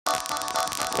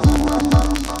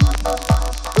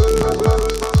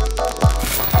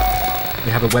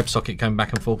actually have a WebSocket going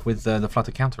back and forth with the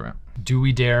Flutter counter app. Do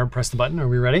we dare press the button? Are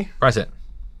we ready? Press it.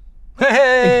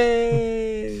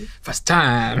 Hey! First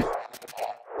time.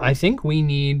 I think we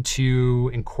need to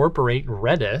incorporate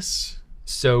Redis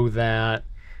so that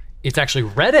it's actually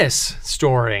Redis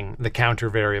storing the counter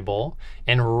variable,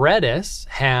 and Redis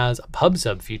has a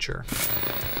pub/sub feature.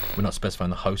 We're not specifying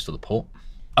the host or the port.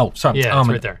 Oh, sorry. Yeah, it's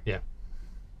right there. Yeah.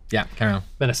 Yeah, carry on.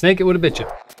 Been a snake, it would have bit you.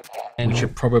 And we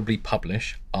should probably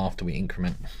publish after we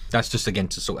increment. That's just, again,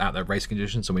 to sort out that race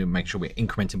condition, so we make sure we're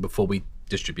incrementing before we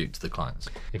distribute to the clients.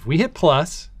 if we hit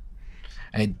plus,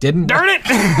 And it didn't. darn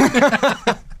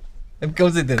it! Of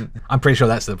course it didn't. I'm pretty sure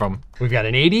that's the problem. We've got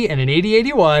an 80 and an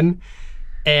 8081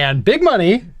 and big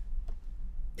money.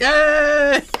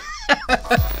 Yay!